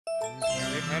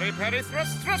Parry, parry,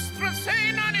 thrust, thrust, thrust,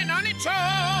 say,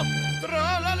 NANANANICHO!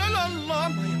 Tra-la-la-la-la, my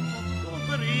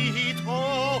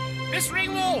burrito. Miss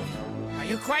Ringwald, are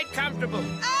you quite comfortable?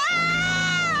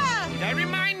 Ah! Did I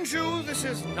remind you this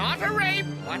is not a rape,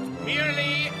 but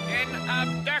merely an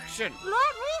abduction?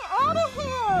 Let me out of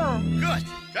here! Good,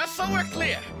 just so we're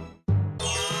clear.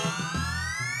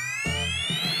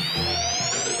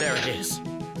 There it is.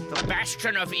 The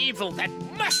bastion of evil that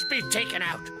must be taken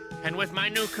out. And with my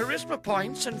new charisma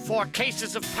points and 4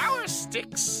 cases of power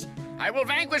sticks, I will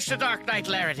vanquish the Dark Knight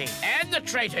Larity and the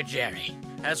traitor Jerry,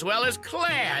 as well as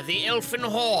Claire, the elfin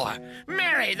whore,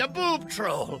 Mary, the boob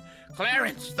troll,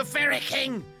 Clarence, the fairy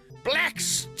king, Black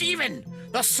Stephen,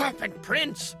 the serpent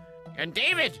prince, and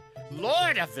David,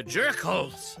 lord of the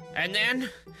jerkholes. And then,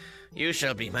 you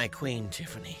shall be my queen,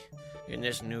 Tiffany, in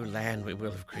this new land we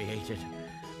will have created.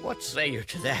 What say you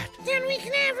to that? Then we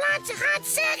can have lots of hot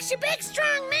sex, you big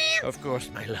strong man. Of course,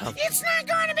 my love. It's not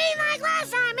going to be like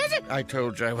last time, is it? I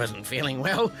told you I wasn't feeling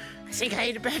well. I think I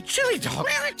ate a bad chili dog.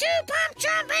 Well, a 2-pump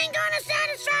chump ain't gonna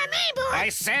satisfy me, boy. I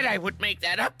said I would make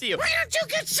that up to you. Why don't you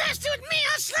get sassy with me?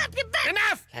 I'll slap you back.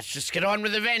 Enough! Let's just get on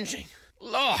with avenging.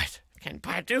 Lord, can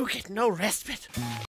Pardue get no respite?